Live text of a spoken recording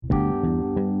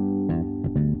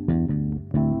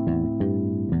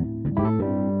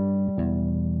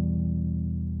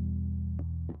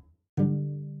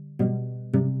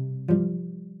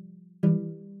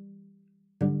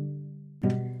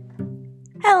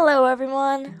Hello,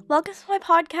 everyone. Welcome to my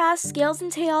podcast, Scales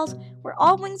and Tales, where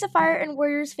all Wings of Fire and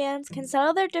Warriors fans can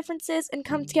settle their differences and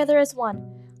come together as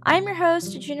one. I'm your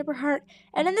host, Juniper Hart,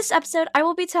 and in this episode, I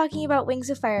will be talking about Wings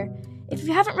of Fire. If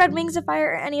you haven't read Wings of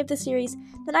Fire or any of the series,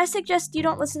 then I suggest you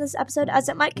don't listen to this episode as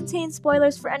it might contain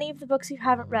spoilers for any of the books you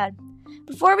haven't read.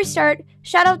 Before we start,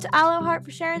 shout out to Aloe Heart for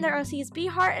sharing their OCs Bee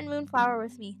Heart and Moonflower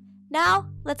with me. Now,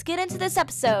 let's get into this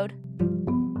episode.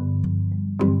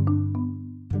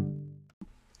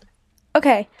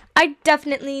 Okay, I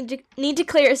definitely need to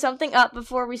clear something up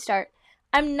before we start.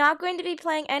 I'm not going to be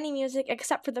playing any music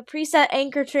except for the preset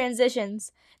anchor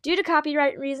transitions. Due to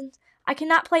copyright reasons, I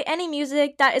cannot play any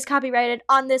music that is copyrighted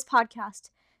on this podcast.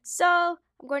 So,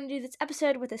 I'm going to do this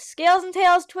episode with a Scales and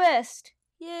Tales twist.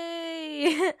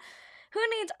 Yay! Who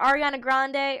needs Ariana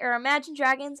Grande or Imagine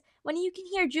Dragons when you can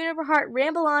hear Juniper Hart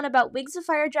ramble on about Wings of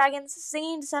Fire dragons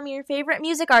singing to some of your favorite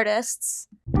music artists?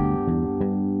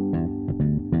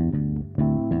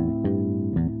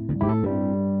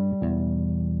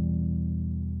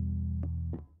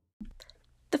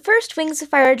 The first Wings of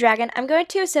Fire dragon I'm going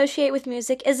to associate with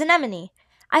music is Anemone.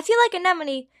 I feel like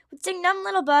Anemone would sing Numb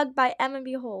Little Bug by Emma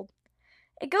Behold.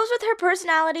 It goes with her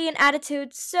personality and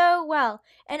attitude so well,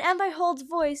 and Emma Behold's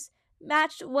voice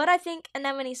matched what I think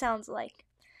Anemone sounds like.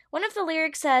 One of the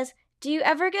lyrics says, "Do you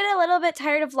ever get a little bit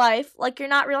tired of life, like you're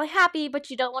not really happy but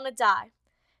you don't want to die?"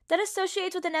 That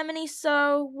associates with Anemone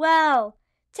so well.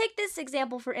 Take this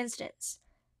example for instance.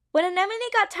 When Anemone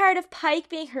got tired of Pike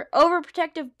being her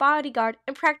overprotective bodyguard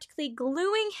and practically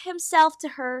gluing himself to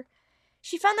her,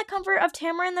 she found the comfort of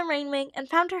Tamarin the Rainwing and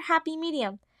found her happy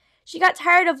medium. She got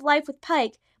tired of life with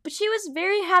Pike, but she was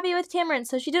very happy with Tamarin,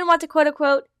 so she didn't want to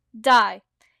quote-unquote die.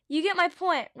 You get my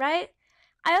point, right?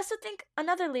 I also think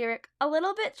another lyric, "a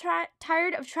little bit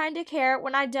tired of trying to care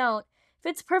when I don't,"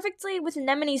 fits perfectly with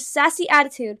Anemone's sassy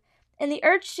attitude and the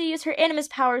urge to use her animus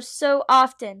powers so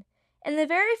often. In the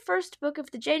very first book of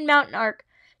the Jade Mountain arc,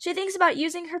 she thinks about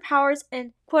using her powers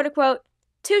in, quote-unquote,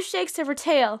 2 shakes of her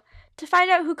tail to find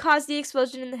out who caused the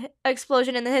explosion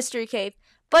in the History Cave.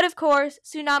 But of course,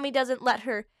 Tsunami doesn't let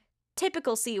her.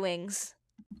 Typical Sea Wings.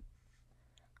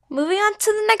 Moving on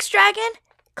to the next dragon,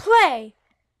 Clay.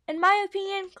 In my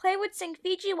opinion, Clay would sing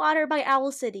Fiji Water by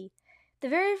Owl City. The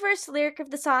very first lyric of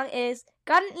the song is,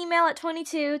 "Got an email at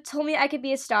 22, told me I could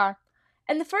be a star."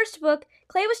 In the first book,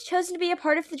 Clay was chosen to be a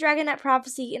part of the Dragonette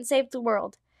prophecy and save the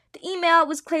world. The email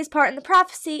was Clay's part in the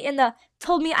prophecy, and the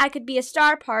 "told me I could be a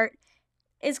star" part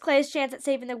is Clay's chance at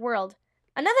saving the world.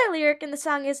 Another lyric in the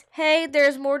song is, "Hey,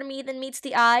 there's more to me than meets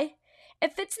the eye."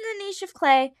 It fits in the niche of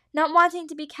Clay, not wanting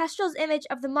to be Kestrel's image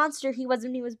of the monster he was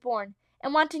when he was born,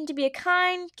 and wanting to be a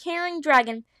kind, caring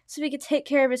dragon so he could take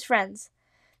care of his friends.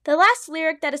 The last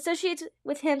lyric that associates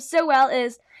with him so well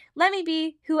is, "Let me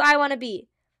be who I want to be."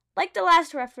 Like the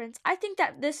last reference, I think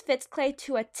that this fits Clay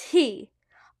to a T.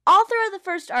 All throughout the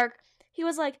first arc, he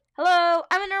was like, "Hello,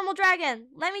 I'm a normal dragon.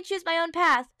 Let me choose my own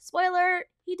path." Spoiler,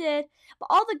 he did. But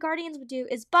all the Guardians would do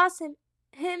is boss him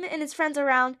and his friends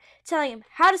around, telling him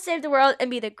how to save the world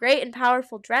and be the great and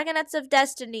powerful Dragonettes of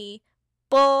Destiny.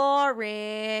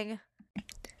 Boring.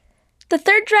 The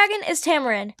third dragon is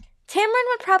Tamarin. Tamarin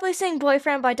would probably sing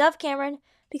Boyfriend by Dove Cameron,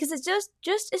 because it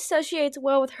just associates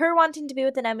well with her wanting to be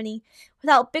with Anemone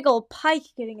without big old Pike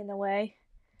getting in the way.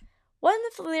 One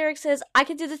of the lyrics says, "I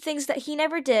can do the things that he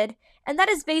never did," and that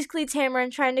is basically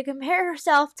Tamarin trying to compare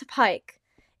herself to Pike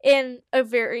in a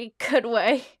very good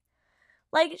way.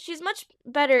 Like, she's much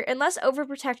better and less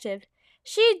overprotective.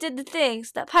 She did the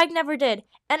things that Pike never did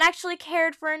and actually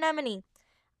cared for Anemone.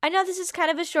 I know this is kind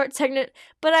of a short segment,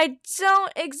 but I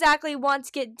don't exactly want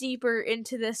to get deeper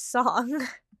into this song.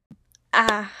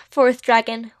 Fourth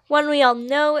dragon, one we all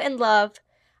know and love.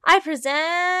 I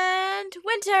present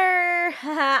Winter!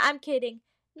 I'm kidding.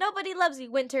 Nobody loves you,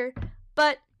 Winter.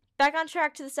 But back on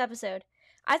track to this episode.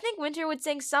 I think Winter would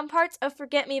sing some parts of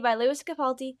Forget Me by Lewis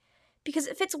Capaldi because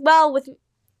it fits well with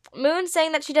Moon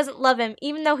saying that she doesn't love him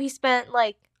even though he spent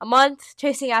like a month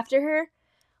chasing after her.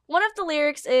 One of the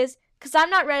lyrics is, "'Cause I'm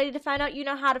not ready to find out you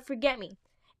know how to forget me."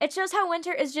 It shows how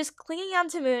Winter is just clinging on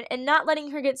to Moon and not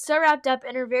letting her get so wrapped up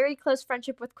in her very close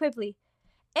friendship with Quibbly.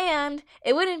 And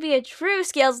it wouldn't be a true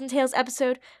Scales and Tales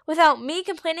episode without me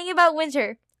complaining about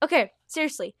Winter. Okay,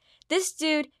 seriously, this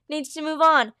dude needs to move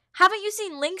on. Haven't you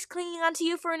seen Lynx clinging onto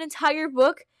you for an entire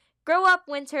book? Grow up,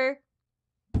 Winter.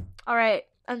 Alright,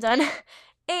 I'm done.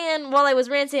 And while I was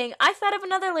ranting, I thought of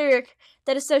another lyric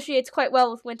that associates quite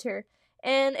well with Winter.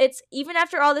 And it's, "Even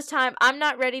after all this time, I'm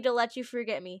not ready to let you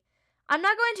forget me." I'm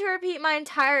not going to repeat my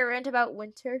entire rant about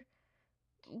Winter.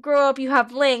 Grow up, you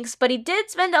have Lynx, but he did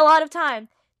spend a lot of time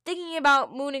thinking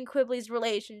about Moon and Quibbly's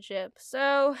relationship.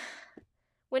 So,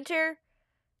 Winter,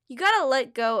 You gotta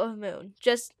let go of Moon.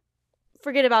 Just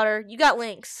forget about her. You got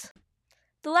Lynx.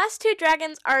 The last two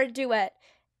dragons are a duet.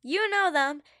 You know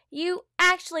them. You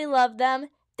actually love them.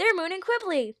 They're Moon and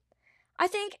Quibbly. I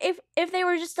think if they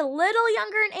were just a little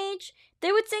younger in age,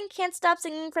 they would sing Can't Stop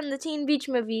Singing from the Teen Beach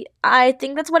Movie. I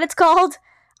think that's what it's called.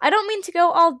 I don't mean to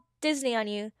go all Disney on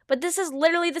you, but this is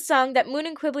literally the song that Moon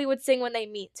and Quibbly would sing when they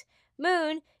meet.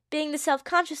 Moon, being the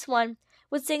self-conscious one,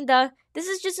 would sing the "this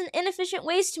is just an inefficient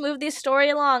ways to move the story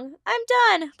along, I'm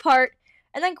done" part,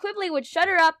 and then Quibbly would shut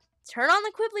her up, turn on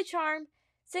the Quibbly charm,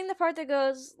 sing the part that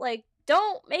goes like,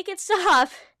 "Don't make it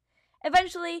stop."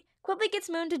 Eventually, Quibbly gets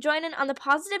Moon to join in on the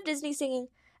positive Disney singing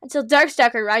until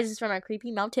Darkstalker rises from a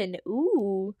creepy mountain.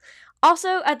 Ooh.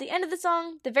 Also, at the end of the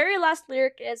song, the very last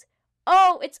lyric is,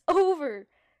 "Oh, it's over."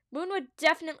 Moon would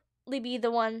definitely be the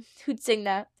one who'd sing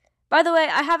that. By the way,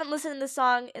 I haven't listened to this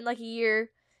song in like a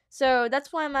year, so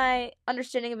that's why my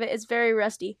understanding of it is very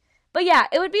rusty. But yeah,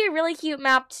 it would be a really cute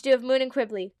map to do of Moon and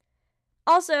Quibbly.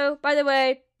 Also, by the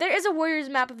way, there is a Warriors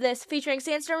map of this featuring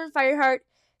Sandstorm and Fireheart,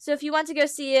 so if you want to go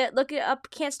see it, look it up,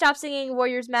 Can't Stop Singing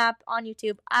Warriors map on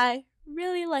YouTube. I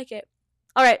really like it.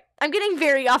 Alright, I'm getting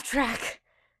very off track.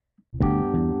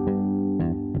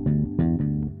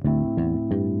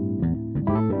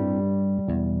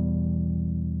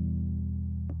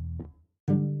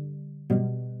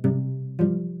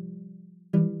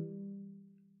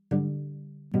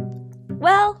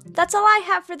 Well, that's all I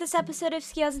have for this episode of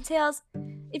Scales and Tales.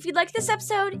 If you like this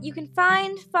episode, you can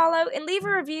find, follow, and leave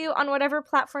a review on whatever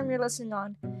platform you're listening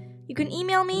on. You can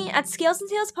email me at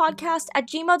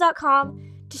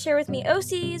scalesandtalespodcast@gmail.com to share with me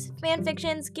OCs,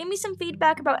 fanfictions, give me some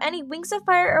feedback about any Wings of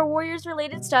Fire or Warriors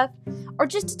related stuff, or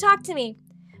just to talk to me.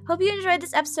 Hope you enjoyed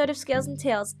this episode of Scales and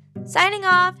Tales. Signing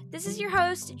off, this is your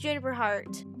host, Juniper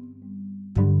Hart.